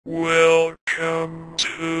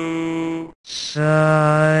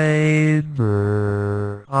CyberOx.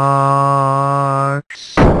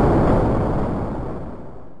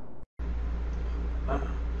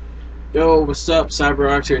 Yo, what's up?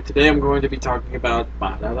 CyberOx here. Today I'm going to be talking about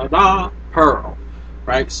Perl.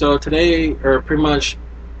 Right? So today, or pretty much,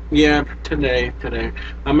 yeah, today,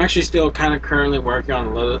 I'm actually still kind of currently working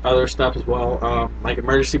on other stuff as well, like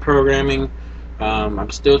emergency programming.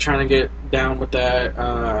 I'm still trying to get down with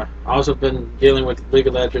that. Also been dealing with League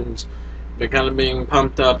of Legends. Been kind of being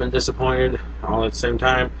pumped up and disappointed all at the same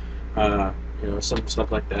time. Some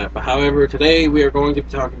stuff like that. But however, today we are going to be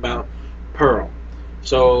talking about Perl.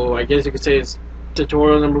 So I guess you could say it's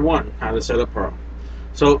tutorial number 1, how to set up Perl.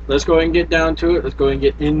 So let's go ahead and get down to it. Let's go ahead and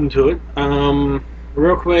get into it.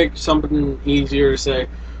 Real quick, something easier to say.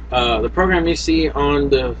 The program you see on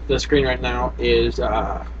the screen right now is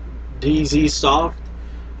DZsoft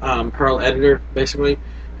Perl editor, basically.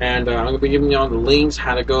 And I'm going to be giving you all the links,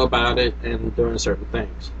 how to go about it, and doing certain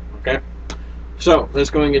things. Okay? So let's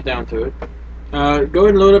go ahead and get down to it. Go ahead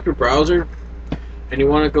and load up your browser. And you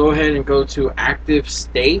want to go ahead and go to Active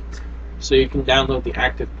State so you can download the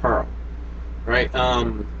Active Perl. Right?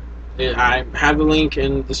 I have the link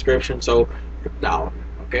in the description, so download it,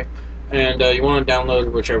 okay? And you want to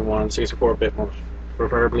download whichever one, 64-bit most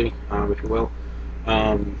preferably, if you will.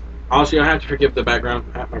 Also, you have to forgive the background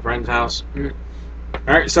at my friend's house.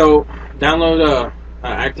 Alright, so download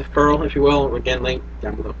Active Perl, if you will. Again, link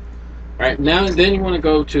down below. Alright, now and then you want to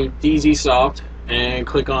go to DZsoft and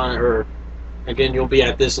click on, or again, you'll be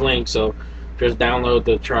at this link, so just download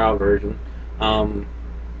the trial version.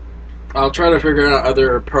 I'll try to figure out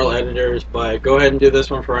other Perl editors, but go ahead and do this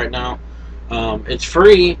one for right now. It's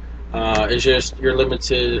free. It's just you're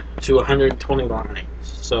limited to 120 lines.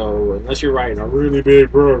 So unless you're writing a really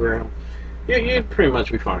big program, you'd pretty much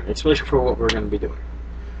be fine, especially for what we're going to be doing.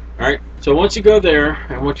 Alright, so once you go there,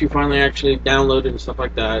 and once you finally actually download it and stuff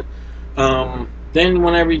like that, then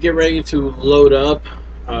whenever you get ready to load up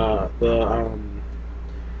the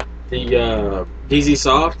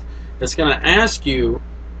DZsoft, it's going to ask you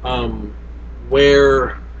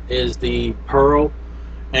where is the Perl,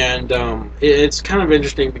 and it's kind of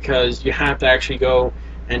interesting because you have to actually go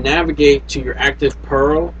and navigate to your active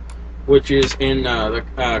Perl, which is in the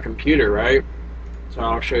computer, right? So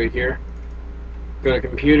I'll show you here. Go to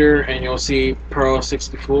computer and you'll see Perl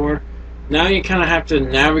 64. Now you kind of have to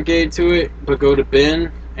navigate to it, but go to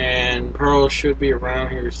bin, and Perl should be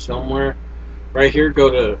around here somewhere. Right here,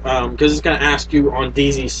 go to, because it's going to ask you on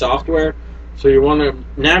DZ software. So you want to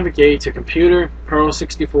navigate to computer, Perl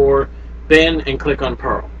 64, bin, and click on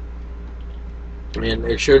Perl. And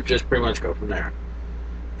it should just pretty much go from there.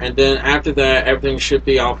 And then after that, everything should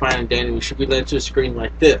be all fine and dandy. You should be led to a screen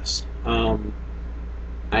like this.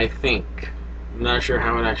 I think. I'm not sure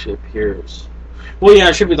how it actually appears. Well, yeah,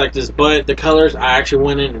 it should be like this, but the colors I actually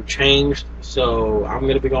went in and changed, so I'm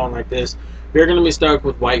going to be going like this. You're going to be stuck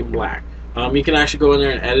with white and black. You can actually go in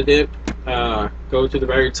there and edit it. Go to the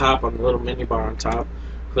very top on the little menu bar on top,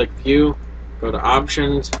 click View, go to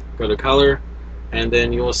Options, go to Color, and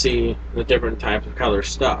then you will see the different types of color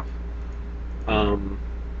stuff.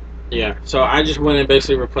 Yeah, so I just went and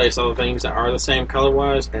basically replaced all the things that are the same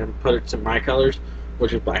color-wise and put it to my colors,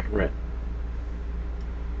 which is black and red.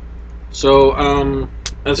 So,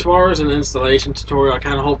 as far as an installation tutorial, I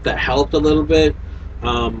kind of hope that helped a little bit.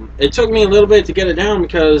 It took me a little bit to get it down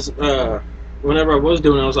because whenever I was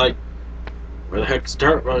doing it, I was like, where the heck's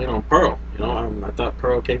Perl? I thought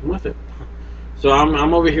Perl came with it. So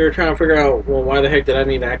I'm over here trying to figure out, well, why the heck did I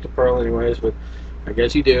need Active Perl anyways? But I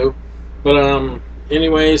guess you do. But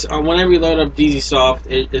anyways, whenever you load up DZsoft,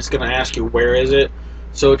 it's going to ask you where is it.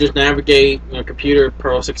 So just navigate, computer,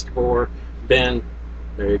 Perl 64, bin.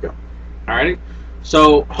 There you go. Alrighty.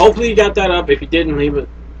 So hopefully you got that up. If you didn't, leave a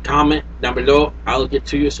comment down below. I'll get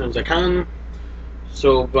to you as soon as I can.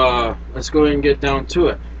 So let's go ahead and get down to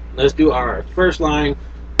it. Let's do our first line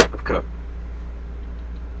of code,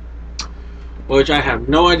 which I have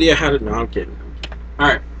no idea how to. No, I'm kidding.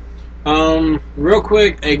 Alright. Real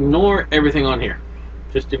quick, ignore everything on here.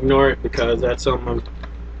 Just ignore it because that's something I'm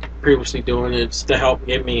previously doing. It's to help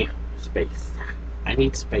give me space. I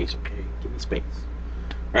need space, okay? Give me space.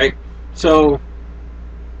 Right? So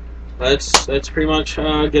let's pretty much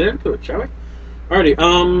get into it, shall we?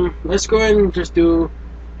 Alrighty, let's go ahead and just do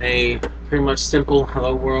a pretty much simple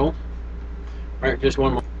hello world. Alright, just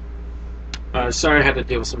one more. Sorry I had to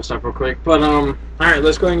deal with some stuff real quick. But alright,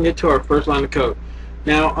 let's go ahead and get to our first line of code.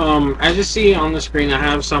 Now, as you see on the screen, I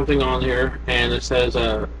have something on here, and it says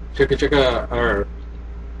chicka chicka, or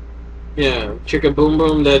yeah, chicka boom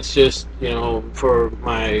boom. That's just, for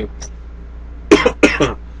my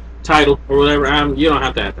title or whatever. You don't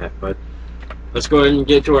have to add that, but let's go ahead and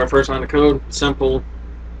get to our first line of code. Simple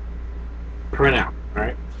printout. All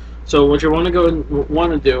right. So what you want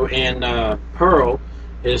to do in Perl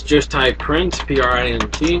is just type print,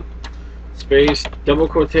 P-R-I-N-T, space, double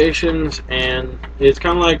quotations, and it's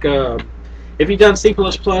kind of like if you've done C++,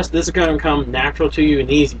 this is going to come natural to you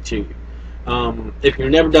and easy to you. If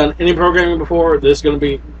you've never done any programming before, this is going to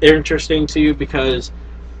be interesting to you because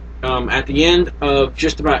at the end of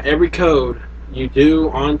just about every code you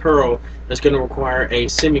do on Perl, it's going to require a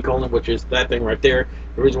semicolon, which is that thing right there.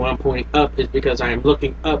 The reason why I'm pointing up is because I am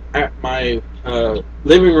looking up at my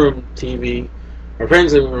living room TV, or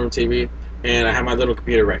friend's living room TV, and I have my little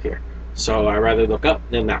computer right here. So I rather look up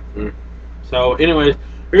than that. So anyways,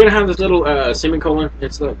 you're going to have this little semicolon.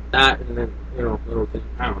 It's like that, and then, little thing.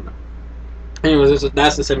 I don't know. Anyways,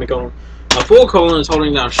 that's the semicolon. A full colon is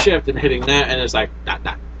holding down shift and hitting that, and it's like dot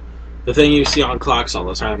dot. The thing you see on clocks all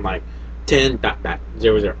the time, like 10 dot dot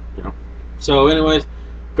 00. So anyways,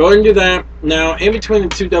 go ahead and do that. Now, in between the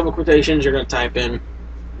two double quotations, you're going to type in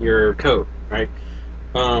your code, right?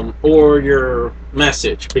 Or your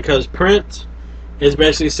message, because print is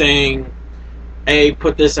basically saying, hey,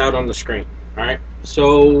 put this out on the screen. All right.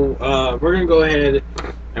 So we're going to go ahead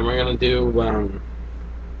and we're going to do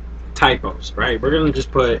typos, right? We're going to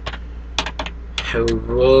just put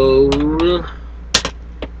hello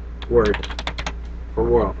word for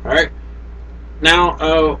world. All right.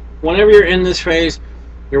 Now, whenever you're in this phase,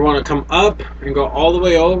 you want to come up and go all the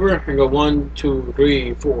way over and go 1, 2,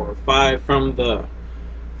 3, 4, 5 from the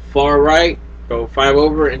far right. Go 5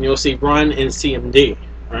 over, and you'll see run in CMD.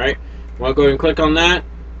 All right. You want to go ahead and click on that.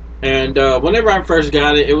 And whenever I first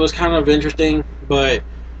got it, it was kind of interesting, but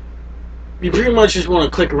you pretty much just want to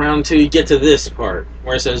click around until you get to this part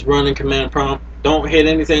where it says run in command prompt. Don't hit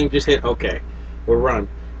anything, just hit OK or run.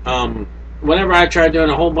 Whenever I tried doing,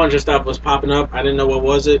 a whole bunch of stuff was popping up. I didn't know what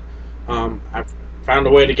was it. I found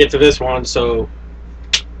a way to get to this one, so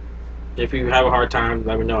if you have a hard time,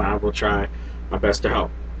 let me know. I will try my best to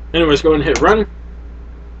help. Anyways, go ahead and hit run.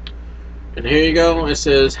 And here you go. It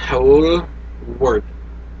says hello word.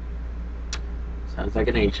 Sounds like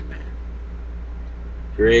an Asian man.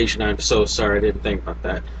 If you're Asian, I'm so sorry. I didn't think about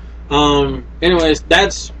that. Anyways,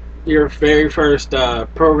 that's your very first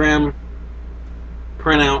program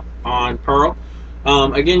printout on Perl.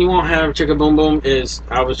 Again, you won't have Chicka Boom Boom.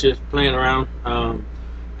 I was just playing around.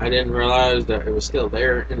 I didn't realize that it was still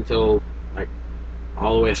there until like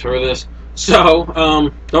all the way through this.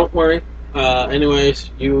 So don't worry.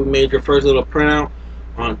 Anyways, you made your first little printout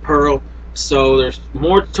on Perl. So there's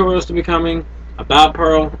more tutorials to be coming about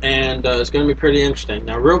Perl, and it's going to be pretty interesting.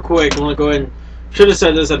 Now, real quick, I want to go ahead and should have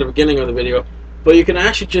said this at the beginning of the video, but you can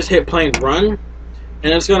actually just hit plain run,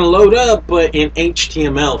 and it's going to load up, but in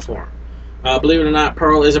HTML form. Believe it or not,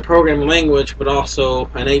 Perl is a programming language, but also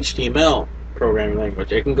an HTML programming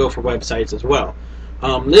language. It can go for websites as well.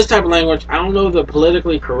 This type of language, I don't know the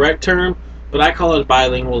politically correct term, but I call it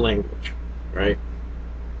bilingual language, right?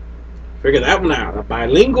 Figure that one out, a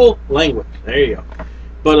bilingual language. There you go.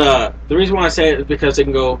 But the reason why I say it is because it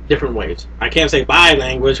can go different ways. I can't say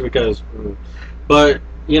language because, but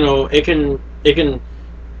it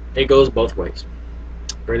goes both ways,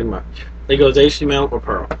 pretty much. It goes HTML or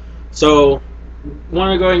Perl. So,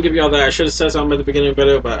 want to go ahead and give you all that. I should have said something at the beginning of the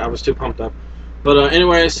video, but I was too pumped up. But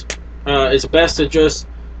anyways, it's best to just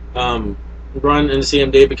run in the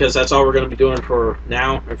CMD because that's all we're going to be doing for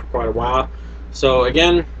now and for quite a while. So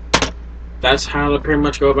again, that's how to pretty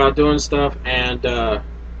much go about doing stuff, and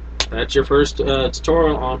that's your first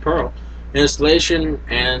tutorial on Perl installation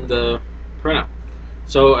and the printout.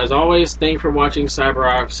 So as always, thank you for watching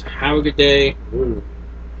CyberOx. Have a good day. Ooh.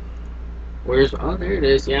 There it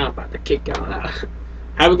is. Yeah, I'm about to kick y'all out.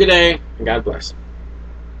 Have a good day, and God bless.